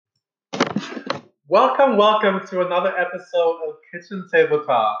Welcome to another episode of Kitchen Table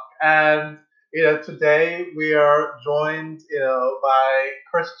Talk. And today we are joined, by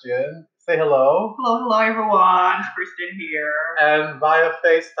Christian. Say hello. Hello, everyone. It's Kristen here. And via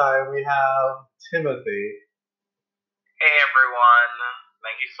FaceTime we have Timothy. Hey everyone.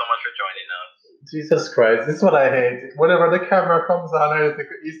 Thank you so much for joining us. Jesus Christ, this is what I hate. Whenever the camera comes on,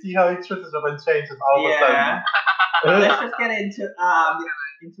 you see how he switches up and changes all of a sudden. Let's just get into action.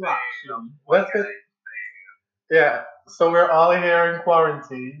 Yeah. So we're all here in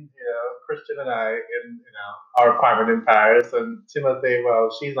quarantine. Christian and I in our apartment in Paris, and Timothy. Well,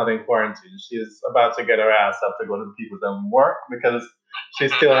 she's not in quarantine. She's about to get her ass up to go to the people's and work because she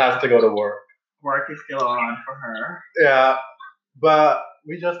still has to go to work. Work is still on for her. Yeah, but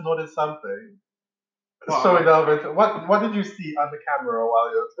we just noticed something. So what did you see on the camera while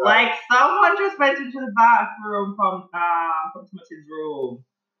you were like someone just went into the bathroom from Timothy's room.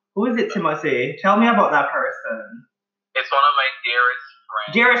 Who is it, Timothy? Tell me about that person. It's one of my dearest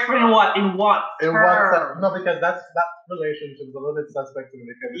friends. Dearest friend in what? In what? No, because that relationship is a little bit suspect to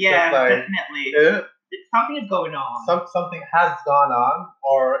me because it's just like, definitely. Something is going on. Something has gone on,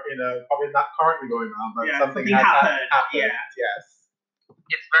 or probably not currently going on, but something has happened. Yeah. Yes.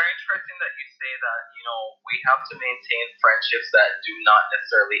 It's very interesting that you say that. We have to maintain friendships that do not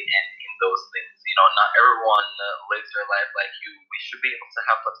necessarily end in those things. Not everyone lives their life like you. We should be able to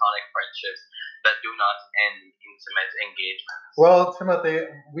have platonic friendships that do not end intimate engagements. Well, Timothy,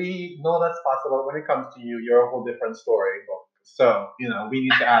 we know that's possible. When it comes to you, you're a whole different story. So, we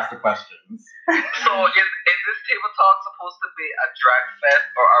need to ask the questions. So, is this table talk supposed to be a drag fest,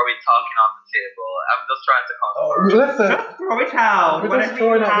 or are we talking on the table? I'm just trying to confirm. Listen. Just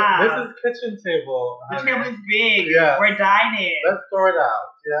throw it out. This is kitchen table. The table is big. Yeah. We're dining. Let's throw it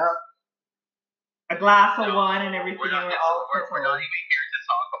out. Yeah. A glass of wine and everything. We're not even here to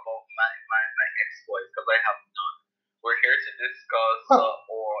talk about my exploits, because I have none. We're here to discuss,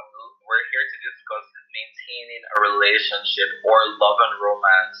 we're here to discuss maintaining a relationship or love and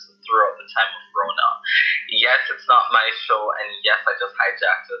romance throughout the time of Rona. Yes, it's not my show, and yes, I just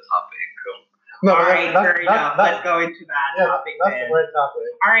hijacked the topic. No, all right, fair enough. Let's go into that topic. That's a great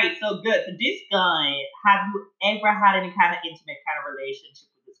topic. All right, so good. So this guy, have you ever had any kind of intimate kind of relationship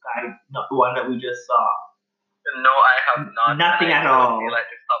with this guy? Not the one that we just saw. No, I have not. Nothing at all. I feel like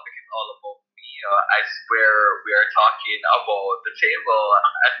this topic is all about me. I swear we are talking about the table.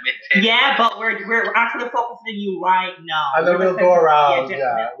 Yeah, but we're actually focusing on you right now. And then we'll go around.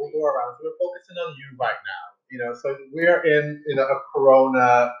 We'll go around. So we're focusing on you right now. So we're in a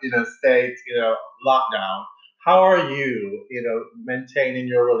corona state, lockdown. How are you, maintaining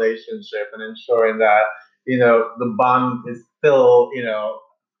your relationship and ensuring that the bond is still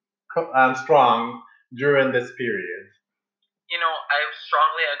strong during this period? I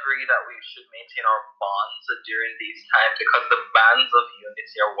strongly agree that we should maintain our bonds during these times, because the bands of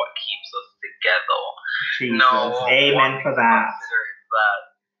unity are what keeps us together. Jesus. Amen for that.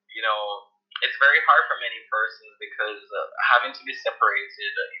 It's very hard for many persons, because having to be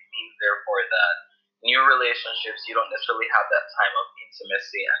separated, it means therefore that new relationships, you don't necessarily have that time of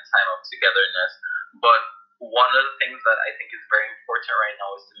intimacy and time of togetherness. But one of the things that I think is very important right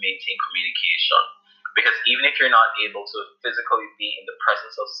now is to maintain communication. Because even if you're not able to physically be in the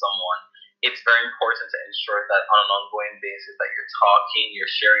presence of someone, it's very important to ensure that on an ongoing basis that you're talking,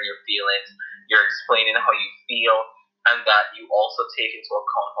 you're sharing your feelings, you're explaining how you feel, and that you also take into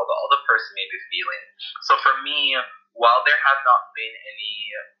account how the other person may be feeling. So for me, while there have not been any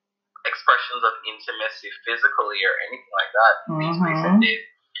expressions of intimacy physically or anything like that in these recent days,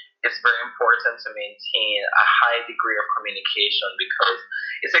 it's very important to maintain a high degree of communication, because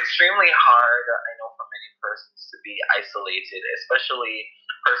it's extremely hard, I know, for many persons to be isolated, especially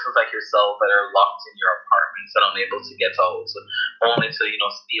persons like yourself that are locked in your apartments and unable to get out, only to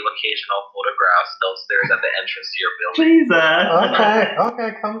steal occasional photographs downstairs at the entrance to your building. Jesus.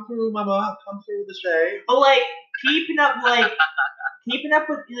 Okay, come through, mama. Come through the shade. But keeping up with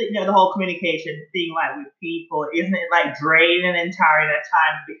the whole communication thing, with people, isn't it draining entirely at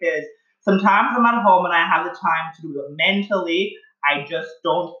times? Because sometimes I'm at home and I have the time to do it mentally. I just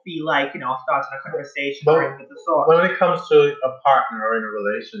don't feel like starting a conversation or anything of the sort. When it comes to a partner or in a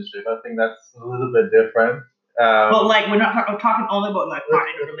relationship, I think that's a little bit different. But we're not talking only about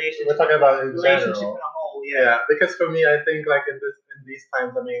partner in a relationship. We're talking about in relationship general. in a whole. Yeah, because for me, I think in these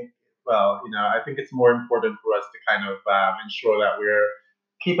times, I think it's more important for us to kind of ensure that we're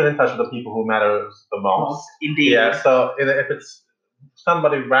keeping in touch with the people who matters the most. Indeed. Yeah. So if it's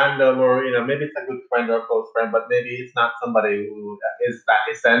somebody random, or maybe it's a good friend or a close friend, but maybe it's not somebody who is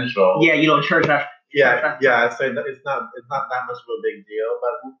that essential. Yeah, you don't cherish that Yeah, yeah. So it's not that much of a big deal.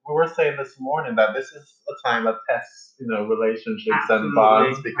 But we were saying this morning that this is a time that tests, relationships and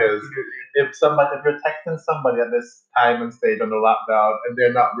bonds, because if you're texting somebody at this time and stage on the lockdown and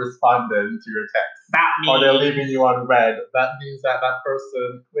they're not responding to your text, or they're leaving you on red, that means that that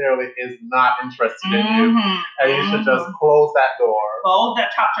person clearly is not interested in you, and you should just close that door, close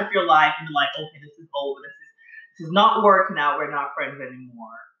that chapter of your life, and be like, okay, this is over. This is not working out. We're not friends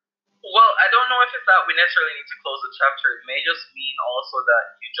anymore. Well, I don't know if it's that we necessarily need to close the chapter. It may just mean also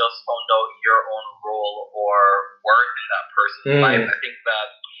that you just found out your own role or worth in that person's life. I think that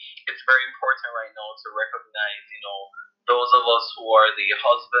it's very important right now to recognize, those of us who are the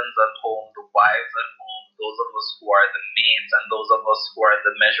husbands at home, the wives at home, those of us who are the maids, and those of us who are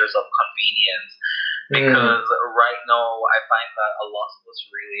the measures of convenience. Because right now, I find that a lot of us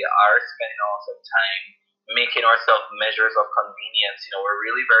really are spending a lot of time making ourselves measures of convenience. We're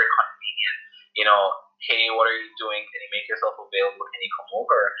really very convenient. Hey, what are you doing? Can you make yourself available? Can you come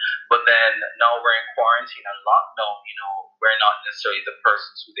over? But then now we're in quarantine and lockdown. We're not necessarily the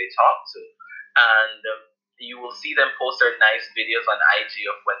persons who they talk to, and you will see them post their nice videos on IG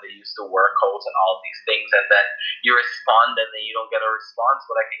of when they used to work out and all these things, and then you respond and then you don't get a response.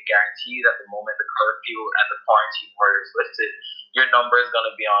 But I can guarantee you that the moment the curfew and the quarantine order is lifted, your number is going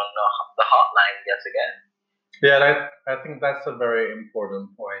to be on the hotline yet again. Yeah, I think that's a very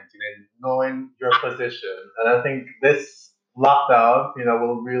important point, knowing your position. And I think this lockdown,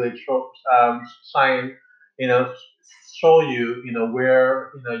 will really shine, show you,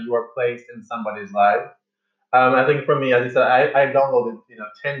 where, you are placed in somebody's life. I think for me, as I said, I downloaded,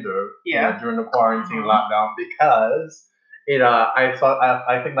 Tinder, during the quarantine lockdown, because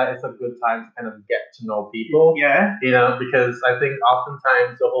I think that it's a good time to kind of get to know people. Yeah. Because I think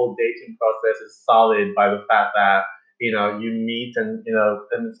oftentimes the whole dating process is solid by the fact that you meet and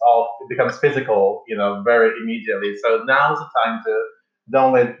and it becomes physical, very immediately. So now's the time to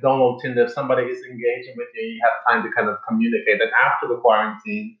download Tinder. If somebody is engaging with you, you have time to kind of communicate. And after the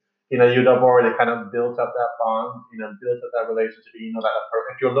quarantine, you'd have already kind of built up that bond, built up that relationship. You know that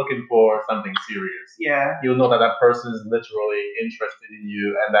if you're looking for something serious, you'll know that that person is literally interested in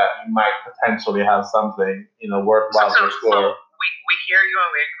you, and that you might potentially have something, worthwhile to explore. So we hear you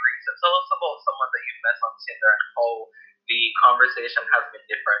and we agree. So tell us about someone that you met on Tinder and how the conversation has been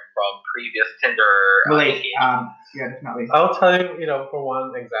different from previous Tinder engagements. Yeah, definitely. I'll tell you, for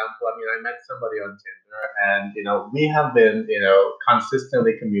one example, I met somebody on Tinder, and, we have been,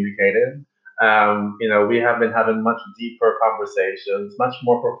 consistently communicating. We have been having much deeper conversations, much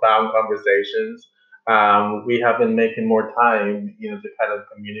more profound conversations. We have been making more time, to kind of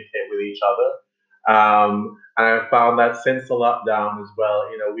communicate with each other. And I found that since the lockdown as well,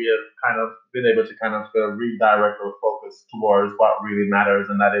 we have kind of been able to kind of redirect our focus towards what really matters,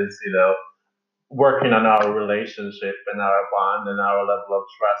 and that is, working on our relationship and our bond and our level of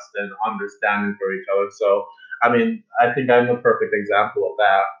trust and understanding for each other. So, I think I'm a perfect example of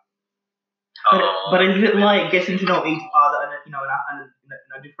that. But is it like getting to know each other on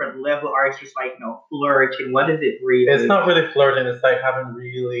a different level, or it's just like flirting? What is it really? It's not really flirting. It's like having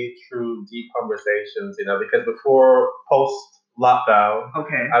really true, deep conversations. Because before post lockdown,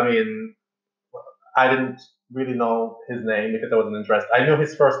 I didn't really know his name because I wasn't interested. I knew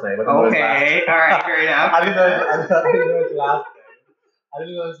his first name. I didn't know his last name. All right, fair enough. I didn't know his last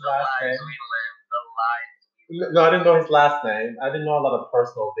name. No, I didn't know his last name. I didn't know a lot of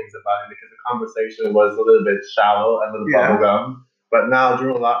personal things about him because the conversation was a little bit shallow and a little bubblegum. But now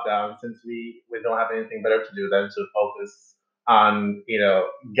during lockdown, since we don't have anything better to do than to focus on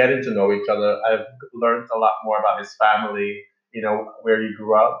getting to know each other, I've learned a lot more about his family. Where he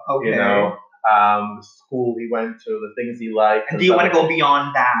grew up. The school he went to, the things he liked. And do you want to go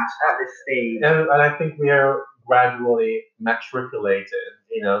beyond that at this stage? And I think we are gradually matriculated,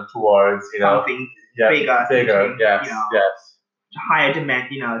 towards something bigger, yes, higher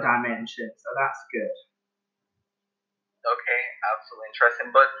dimension. So that's good. Okay, absolutely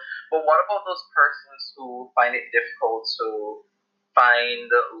interesting. But what about those persons who find it difficult to find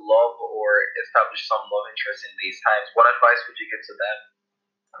love or establish some love interest in these times? What advice would you give to them?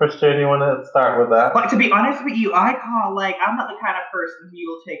 Christian, you want to start with that? But to be honest with you, I'm not the kind of person who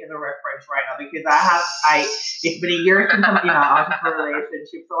you'll take as a reference right now, because it's been a year since I'm out of a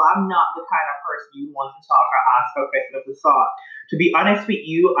relationship, so I'm not the kind of person you want to talk or ask a question of the sort. To be honest with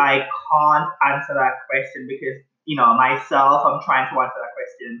you, I can't answer that question because myself, I'm trying to answer that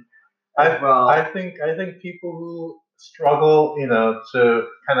question as well. I think people who struggle, to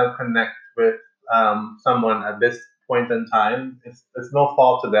kind of connect with someone at this point in time, it's no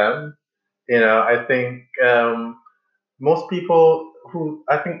fault to them. I think most people who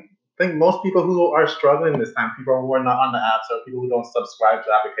think most people who are struggling this time, people who are not on the apps, or people who don't subscribe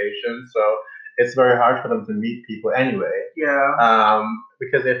to applications, so it's very hard for them to meet people anyway. Yeah.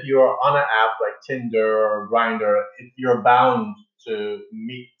 Because if you're on an app like Tinder or Grindr, you're bound to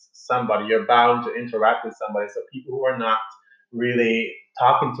meet somebody, you're bound to interact with somebody. So people who are not really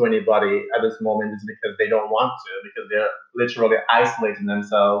talking to anybody at this moment is because they don't want to, because they're literally isolating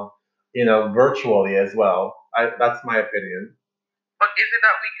themselves, virtually as well. That's my opinion. But is it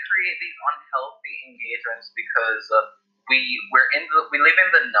that we create these unhealthy engagements because we live in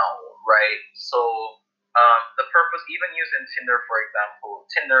the now, right? So the purpose, even using Tinder for example,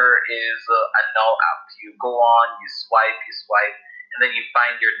 Tinder is a now app. You go on, you swipe, and then you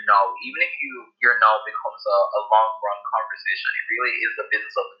find your now. Even if your now becomes a long run conversation, it really is the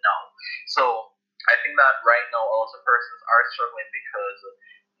business of the now. So I think that right now, a lot of persons are struggling because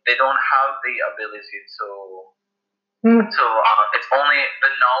they don't have the ability to. So it's only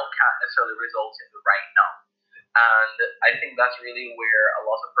the now can't necessarily result in the right now. And I think that's really where a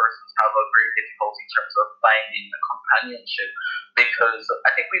lot of persons have a great difficulty in terms of finding a companionship, because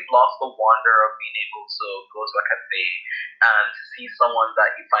I think we've lost the wonder of being able to go to a cafe and to see someone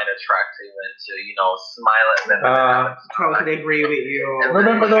that you find attractive and to, smile at them. Totally agree with you.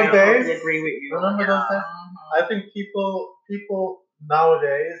 Remember those days? Totally agree with you. Remember those days? I think people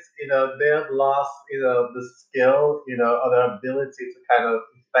nowadays, they have lost, the skill, or the ability to kind of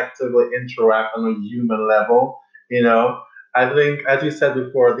effectively interact on a human level. I think, as you said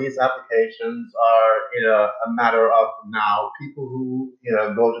before, these applications are, a matter of now. People who,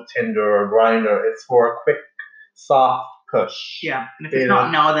 go to Tinder or Grindr, it's for a quick, soft push. Yeah, and if it's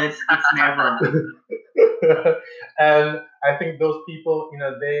not now, then it's never. And I think those people,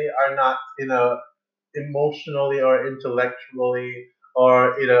 they are not, emotionally or intellectually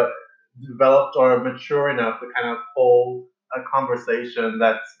or developed or mature enough to kind of hold a conversation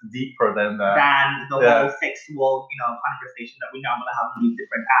that's deeper than that. Than the whole sexual, conversation that we normally have on these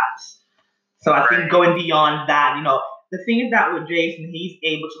different apps. So I think going beyond that, the thing is that with Jason, he's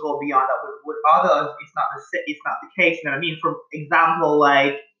able to go beyond that. With others, it's not the case. You know what I mean? For example,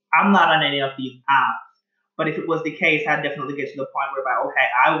 like I'm not on any of these apps. But if it was the case, I'd definitely get to the point where, okay,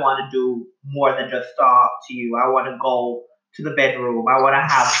 I want to do more than just talk to you. I want to go to the bedroom. I want to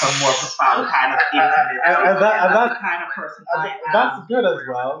have some more profound kind of intimacy. And that's the kind of person I am. That's good as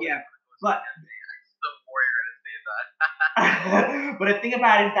well. Yeah, but but the thing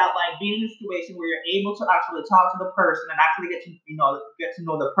about it is that, like, being in a situation where you're able to actually talk to the person and actually get to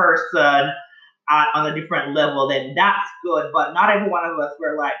know the person on a different level, then that's good. But not every one of us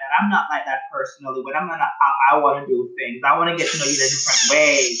were like that. I'm not like that personally. When I'm not, I want to do things. I want to get to know you in a different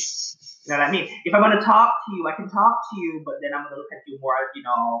way. You know what I mean? If I'm going to talk to you, I can talk to you, but then I'm going to look at you more,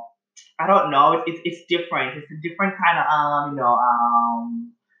 I don't know. It's different. It's a different kind of,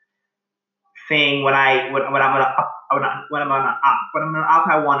 thing when I'm on an app,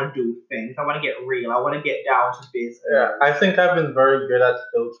 I want to do things. I want to get real. I want to get down to business. Yeah, I think I've been very good at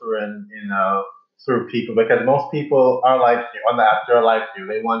filtering, through people, because most people are like you on the app. They're like you.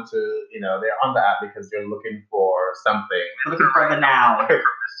 They want to, they're on the app because they're looking for something. Looking for the now.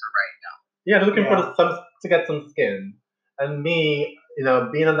 Yeah, they're looking for to get some skin. And me,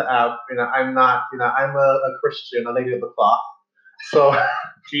 being on the app, I'm not, I'm a Christian, a lady of the cloth. So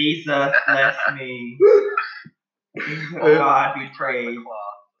Jesus bless me. Oh God, we pray.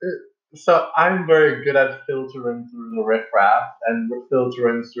 So I'm very good at filtering through the riffraff and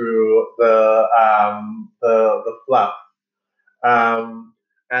filtering through the fluff,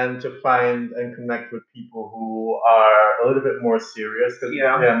 and to find and connect with people who are a little bit more serious. Because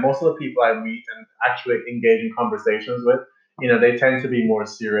most of the people I meet and actually engage in conversations with, they tend to be more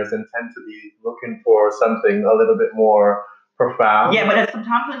serious and tend to be looking for something a little bit more profound. Yeah, but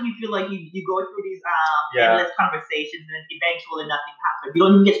sometimes you feel like you go through these endless conversations and eventually nothing happens. You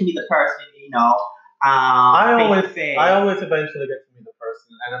don't even get to meet the person, I always eventually get to meet the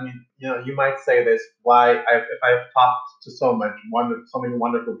person, and I mean, you might say this: if I've talked to so many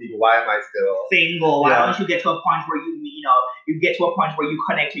wonderful people, why am I still single? Why don't you get to a point where you get to a point where you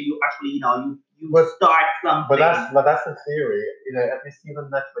connect, or you actually, you start something? But that's the theory. If you see the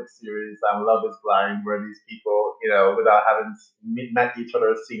Netflix series Love Is Blind, where these people, without having met each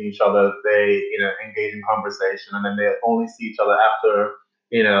other, seen each other, they, engage in conversation, and then they only see each other after,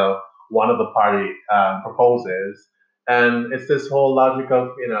 one of the party proposes. And it's this whole logic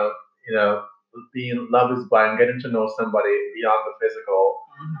of, being love is blind, getting to know somebody beyond the physical.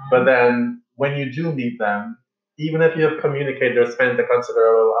 Mm-hmm. But then when you do meet them, even if you have communicated or spent a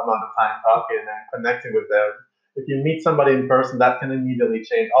considerable amount of time talking and connecting with them, if you meet somebody in person, that can immediately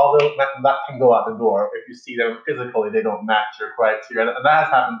change. Although that can go out the door if you see them physically, they don't match your criteria, and that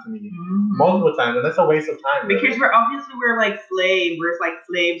has happened to me multiple times, and that's a waste of time. Because we're like slaves. We're like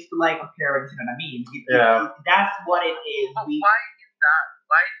slaves to like appearance. You know what I mean? That's what it is. But why is that?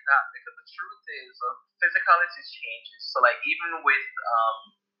 Why is that? Because the truth is, physicality changes. So like even with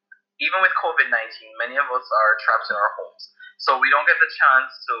COVID-19, many of us are trapped in our homes. So we don't get the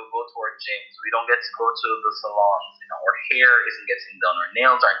chance to go to our gyms. We don't get to go to the salons. Our hair isn't getting done. Our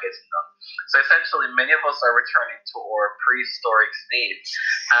nails aren't getting done. So essentially, many of us are returning to our prehistoric state.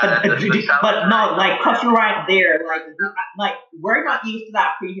 But no, like, cut you right there. Like, we're not used to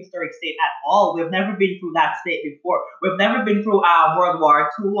that prehistoric state at all. We've never been through that state before. We've never been through World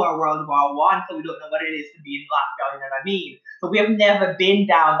War II or World War I, so we don't know what it is to be in lockdown. You know what I mean? So we have never been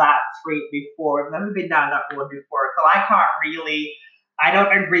down that street before. We've never been down that road before. So I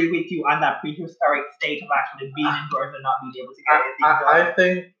don't agree with you on that prehistoric state of actually being indoors and not being able to get anything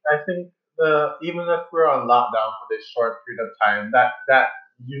done. I think even if we're on lockdown for this short period of time, that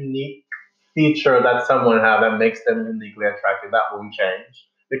unique feature that someone has that makes them uniquely attractive, that won't change.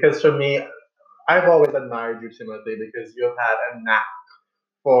 Because for me, I've always admired you, Timothy, because you've had a knack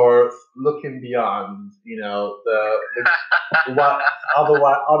for looking beyond, what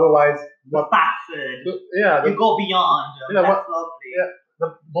otherwise what facet. Yeah, you go beyond. That's lovely. Yeah,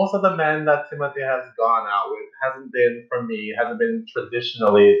 most of the men that Timothy has gone out with hasn't been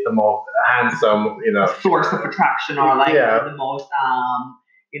traditionally the most handsome, a source of attraction or like the most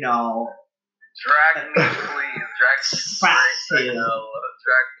drag me, please, drag me straight to hell,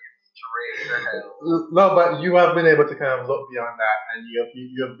 drag me straight to hell. No, but you have been able to kind of look beyond that, and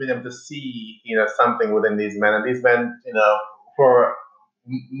you have been able to see, something within these men, and these men, for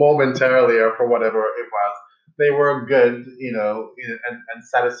momentarily or for whatever it was, they were good, and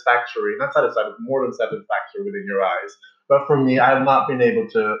satisfactory. Not satisfactory, more than satisfactory within your eyes. But for me, I've not been able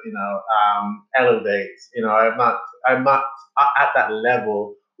to, elevate. I'm not at that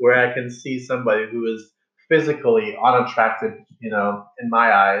level where I can see somebody who is physically unattractive, in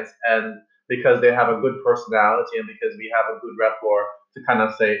my eyes, and because they have a good personality and because we have a good rapport to kind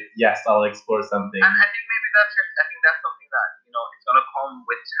of say, yes, I'll explore something. And I think maybe that's something that, it's gonna come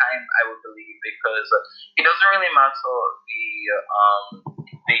with time, I would believe, because it doesn't really matter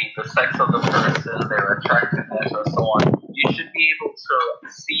the sex of the person, their attractiveness or so on. You should be able to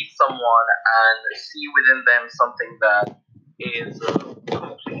see someone and see within them something that is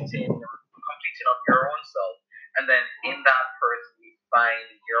completing of your own self, and then in that person you find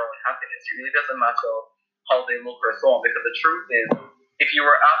your own happiness. It really doesn't matter how they look or so on, because the truth is, if you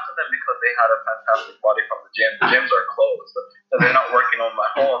were after them because they had a fantastic body from the gyms are closed, so they're not working on my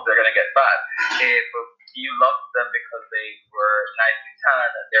homes, they're gonna get fat. If you loved them because they were nicely tan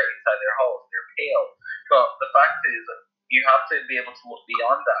and they're inside their house, they're pale. But the fact is, you have to be able to look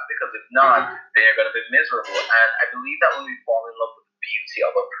beyond that, because if not, then you're gonna be miserable. And I believe that when we fall in love with the beauty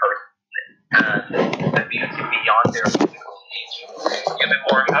of a person and the beauty beyond their physical nature, you'll be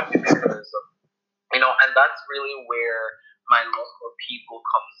more happy because and that's really where my love for people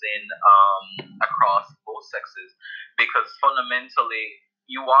comes in across both sexes, because fundamentally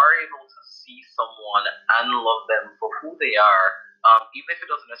you are able to see someone and love them for who they are, even if it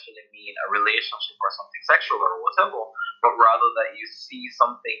doesn't necessarily mean a relationship or something sexual or whatever, but rather that you see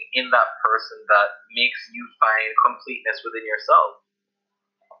something in that person that makes you find completeness within yourself.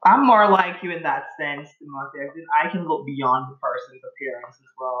 I'm more like you in that sense, Timothy. I can look beyond the person's appearance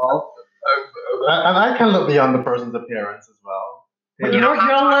as well. And I can look beyond the person's appearance as well. But you're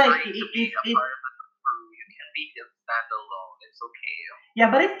like, you can be standalone. It's okay.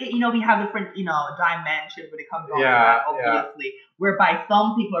 Yeah, but we have different, dimensions when it comes to that, obviously. Whereby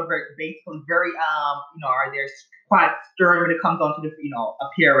some people are basically very, they're quite stern when it comes down to the,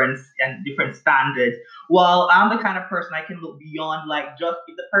 appearance and different standards. Well, I'm the kind of person I can look beyond, like, just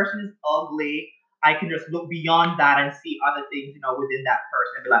if the person is ugly, I can just look beyond that and see other things, within that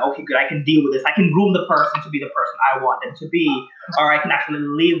person and be like, okay, good, I can deal with this. I can groom the person to be the person I want them to be, or I can actually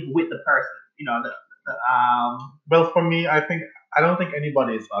live with the person, Well, for me, I don't think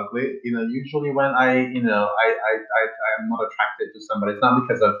anybody is ugly. Usually when I am not attracted to somebody, it's not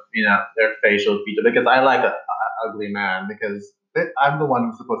because of, their facial feature, because I like an ugly man, because I'm the one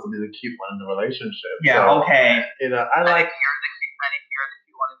who's supposed to be the cute one in the relationship. Yeah, so, okay. I like...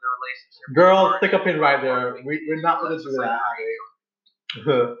 Girl, stick a pin right there. We're not going to do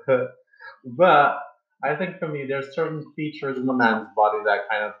that. But I think for me, there's certain features in the man's body that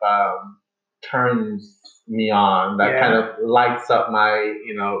kind of turns me on, that kind of lights up my,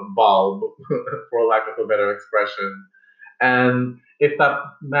 bulb, for lack of a better expression. And if that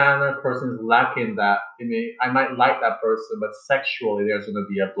man or person is lacking that, I might like that person, but sexually there's going to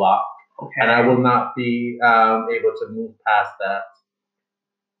be a block, and I will not be able to move past that.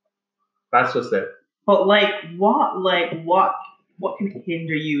 That's just it. But what can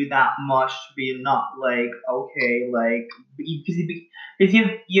hinder you that much to be not like okay, like because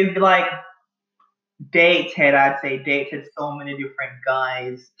you've like dated so many different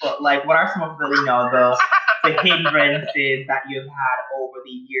guys, but like what are some of the the hindrances that you've had over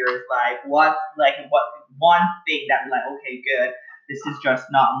the years? What one thing that like okay, good, this is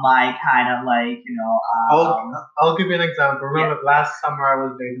just not my kind of I'll give you an example. Remember last summer I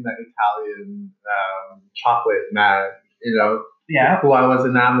was dating that Italian chocolate man, who I was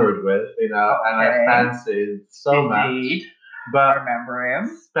enamored with, and I fancied so much. But I remember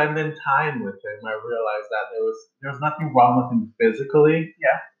him. Spending time with him, I realized that there was nothing wrong with him physically.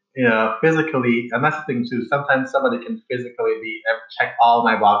 Physically, and that's the thing too. Sometimes somebody can physically check all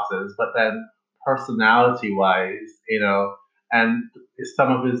my boxes, but then personality-wise, and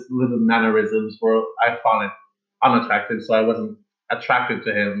some of his little mannerisms I found it unattractive, so I wasn't attracted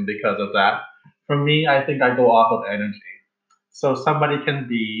to him because of that. For me, I think I go off of energy. So somebody can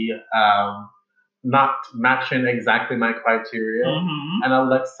be not matching exactly my criteria, and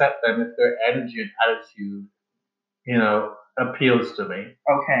I'll accept them if their energy and attitude, appeals to me.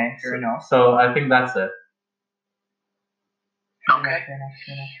 Okay, fair enough. So I think that's it. Okay.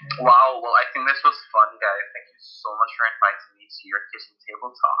 Wow, well, I think this was fun, guys. Thank you so much for inviting me to your kitchen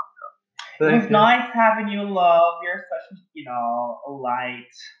table talk. It was nice having you, love. You're such a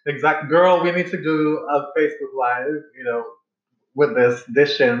light. Exact girl, we need to do a Facebook Live, with this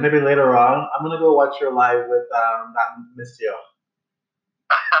dish-in. Maybe later on. I'm gonna go watch your live with that Monsieur.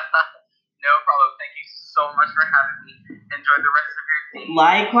 No problem. Thank you so much for having me. Enjoy the rest of your day.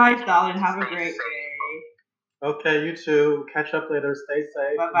 Likewise, darling. Have a great day. Okay, you too. Catch up later. Stay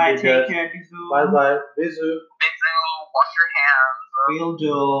safe. Bye-bye. Take care. Bisous. Bye-bye. Bisous. Bisous. Wash your hands. We'll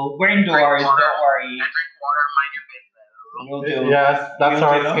do. We're indoors. Don't worry. And drink water. Mind your business. We'll do. Yes, that's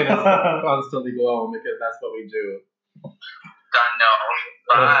our skin is constantly glowing because that's what we do. Done. No.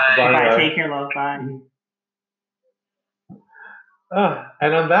 Bye. Bye. Take care, love. Bye.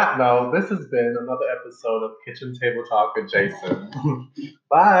 And on that note, this has been another episode of Kitchen Table Talk with Jason.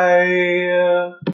 Bye.